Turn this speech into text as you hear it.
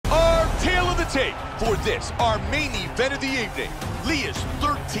tape for this, our main event of the evening. Lee is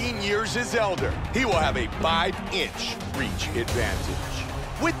 13 years his elder. He will have a 5-inch reach advantage.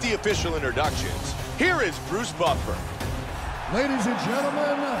 With the official introductions, here is Bruce Buffer. Ladies and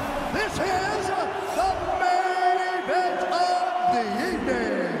gentlemen, this is the main event of the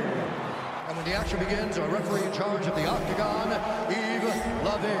evening. And when the action begins, our referee in charge of the Octagon, Yves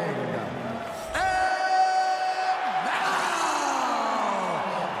Loving.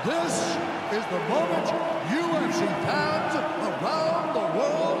 This is the moment UFC fans around the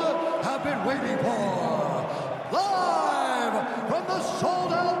world have been waiting for. Live from the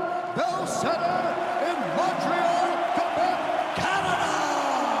sold-out Bell Center in Montreal, Quebec, Canada.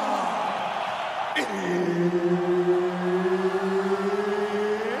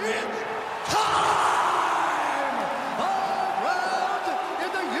 It's time! 5 rounds in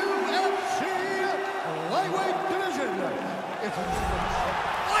the UFC lightweight division. It's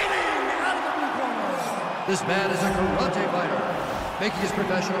this man is a karate fighter, making his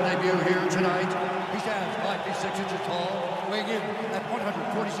professional debut here tonight. He stands 5 feet 6 inches tall, weighing in at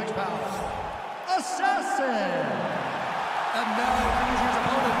 146 pounds. Assassin! And now introducing his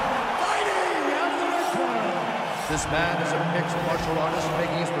opponent, fighting out of the red corner. This man is a mixed martial artist,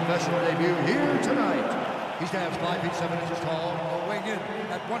 making his professional debut here tonight. He stands 5 feet 7 inches tall, weighing in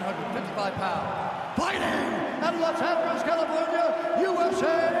at 155 pounds. Fighting out of Los Angeles, California, UFC,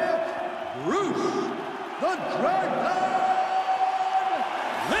 Bruce the Dragon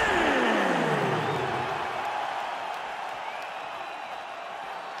Lee!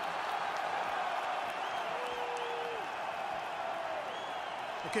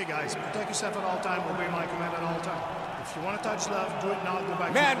 Okay, guys, protect yourself at all time, obey my command at all time. If you want to touch love, do it now, go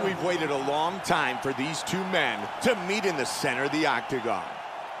back. Man, we've waited a long time for these two men to meet in the center of the octagon.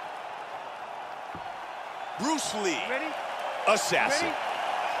 Bruce Lee, ready? Assassin. Ready?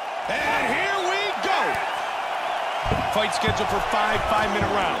 And here we go! Fight scheduled for 5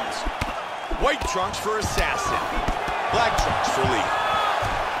 5-minute rounds. White trunks for Assassin. Black trunks for Lee.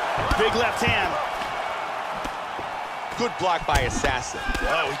 Big left hand. Good block by Assassin.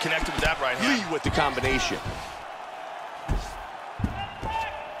 Oh, he connected with that right hand. Lee with the combination.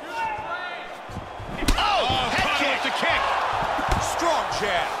 Oh, head kick. The kick. Strong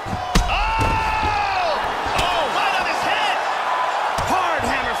jab. Oh, right on his head. Hard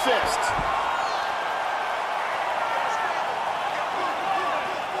hammer fist.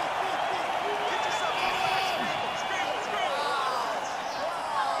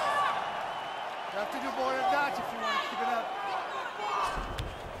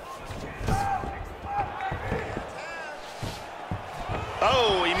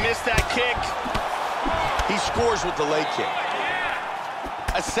 Oh, he missed that kick. He scores with the leg kick.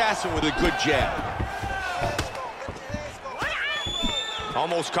 Assassin with a good jab.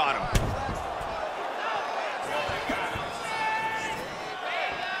 Almost caught him.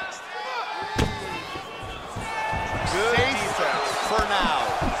 Good defense for now.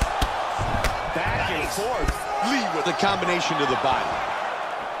 Back and forth. Lee with a combination to the body.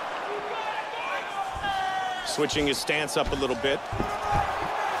 Switching his stance up a little bit.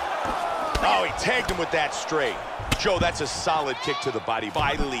 Oh, he tagged him with that straight. Joe, that's a solid kick to the body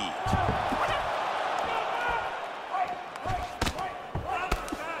by Lee.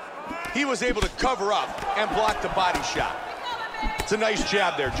 He was able to cover up and block the body shot. It's a nice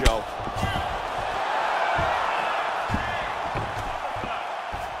jab there, Joe.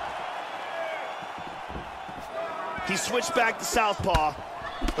 He switched back to southpaw.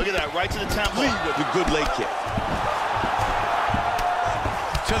 Look at that, right to the temple. Lee with a good leg kick.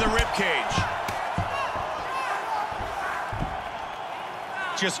 To the rib cage.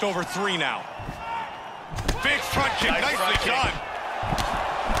 Just over 3 now. Big front kick, nicely done.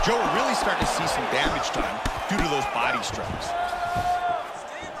 Joe, we're really starting to see some damage done due to those body strikes.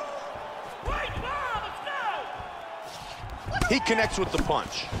 He connects with the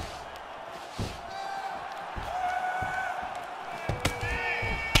punch.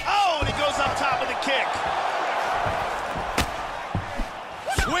 Oh, and he goes up top with a kick.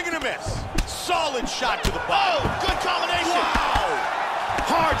 Swing and a miss. Solid shot to the body. Oh, good combination. Wow.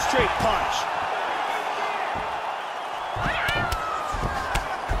 Hard straight punch.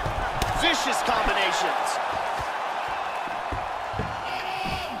 Vicious combinations.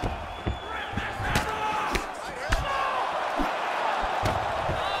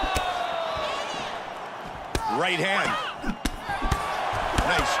 Right hand.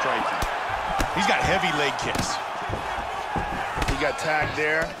 Nice striking. He's got heavy leg kicks. He got tagged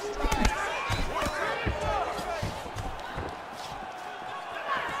there.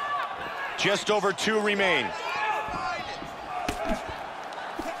 Just over 2 remain.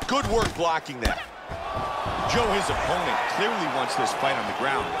 Good work blocking that. Joe, his opponent, clearly wants this fight on the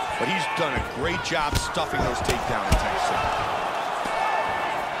ground, but he's done a great job stuffing those takedown attempts.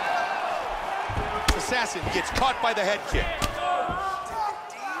 Assassin gets caught by the head kick.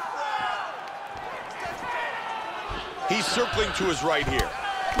 He's circling to his right here.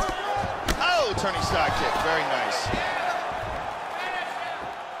 Oh, turning side kick, very nice.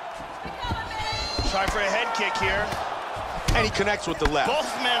 Try for a head kick here. And he connects with the left.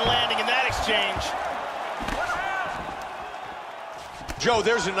 Both men landing in that exchange. Joe,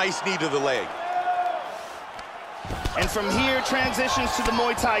 there's a nice knee to the leg. And from here, transitions to the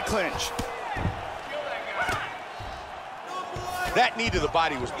Muay Thai clinch. That knee to the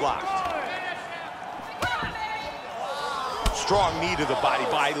body was blocked. Strong knee to the body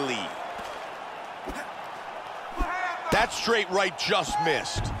by Lee. That straight right just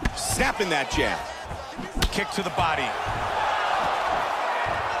missed. Snapping that jab. Kick to the body.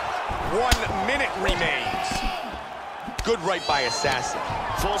 1 minute remains. Good right by Assassin.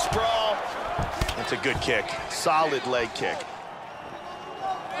 Full sprawl. That's a good kick. Solid leg kick.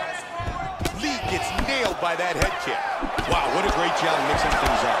 Lee gets nailed by that head kick. Wow, what a great job mixing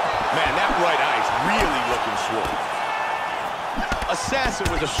things up. Man, that right eye's really looking swole.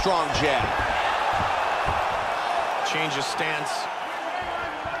 Assassin with a strong jab. Change of stance.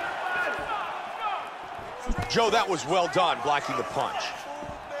 Joe, that was well done, blocking the punch.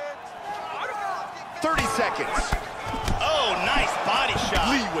 30 seconds. Oh, nice body shot.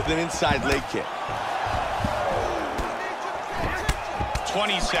 Lee with an inside leg kick.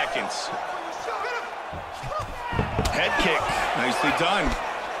 20 seconds. Head kick. Nicely done.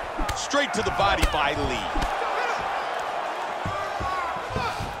 Straight to the body by Lee.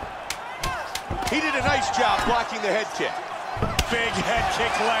 He did a nice job blocking the head kick. Big head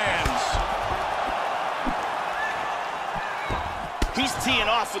kick lands. He's teeing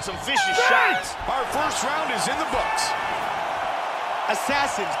off with some vicious shots. Our first round is in the books.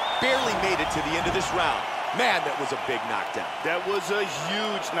 Assassins barely made it to the end of this round. Man, that was a big knockdown. That was a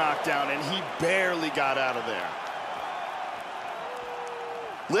huge knockdown, and he barely got out of there.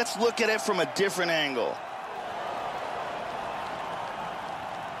 Let's look at it from a different angle.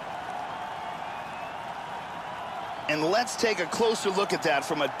 And let's take a closer look at that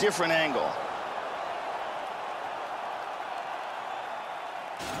from a different angle.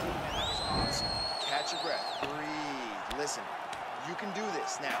 Catch your breath, breathe, listen. You can do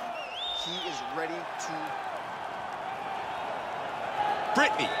this now. He is ready to...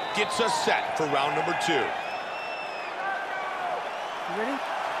 Brittany gets us set for round number 2. You ready?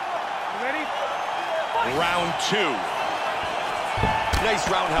 You ready? Round 2. Nice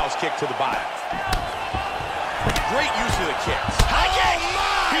roundhouse kick to the body. Great use of the kicks. High kick!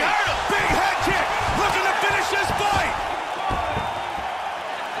 He heard a big head kick, looking to finish this fight.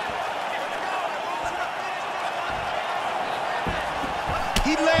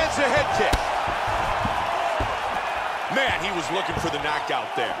 He lands a head kick. Man, he was looking for the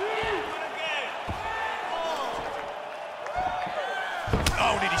knockout there.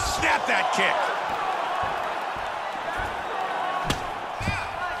 Oh, did he snap that kick?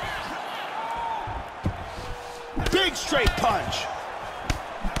 Big straight punch.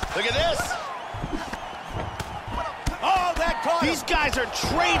 Look at this. Oh, that caught him. These guys are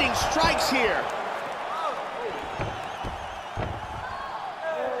trading strikes here.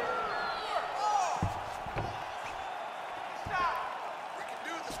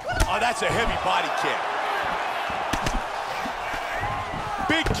 Oh, that's a heavy body kick.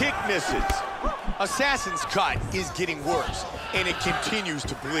 Big kick misses. Assassin's cut is getting worse, and it continues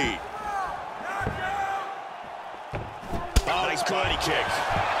to bleed. Oh, nice body kick.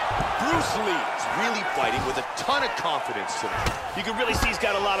 Bruce Lee's really fighting with a ton of confidence tonight. You can really see he's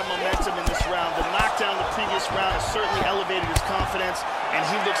got a lot of momentum in this round. The knockdown in the previous round has certainly elevated his confidence, and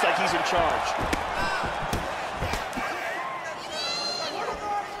he looks like he's in charge.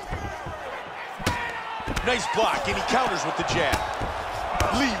 Nice block, and he counters with the jab.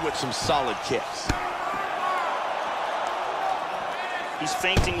 Lee with some solid kicks. He's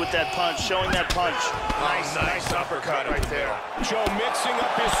feinting with that punch, showing that punch. Nice uppercut right there. Joe mixing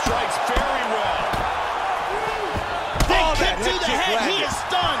up his strikes very well. Big kick to the head, he is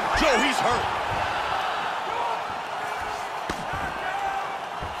stunned. Joe, he's hurt.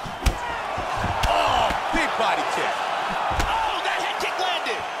 Oh, big body kick. Oh, that head kick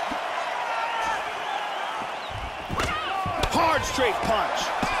landed. Hard straight punch.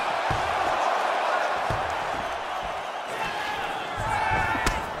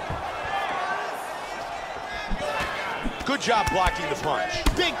 Good job blocking the punch.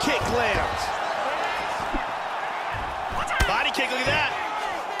 Big kick lands. Body kick, look at that.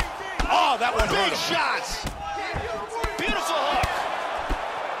 one hurt Big him. shots. Beautiful hook.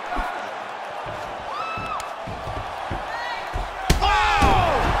 Oh!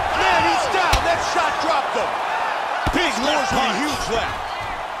 Man, he's down. That shot dropped him. Big left with a huge left.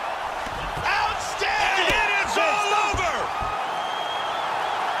 Outstanding. And it's all over.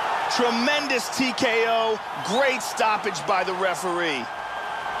 Tremendous TKO. Great stoppage by the referee.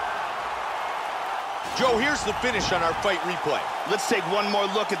 Joe, here's the finish on our fight replay. Let's take one more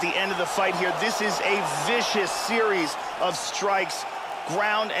look at the end of the fight here. This is a vicious series of strikes,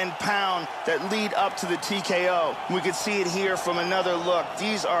 ground and pound, that lead up to the TKO. We can see it here from another look.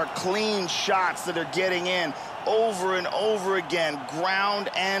 These are clean shots that are getting in over and over again. Ground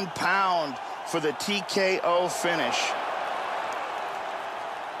and pound for the TKO finish.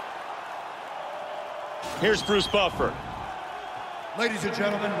 Here's Bruce Buffer. Ladies and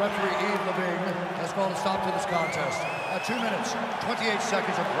gentlemen, referee Yves Levine has called a stop to this contest at 2 minutes, 28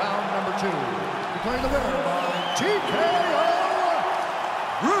 seconds of round number 2. Declaring the winner by TKO,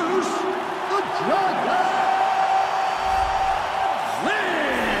 Bruce the Dragon Lee!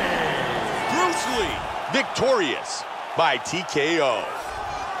 Bruce Lee, victorious by TKO.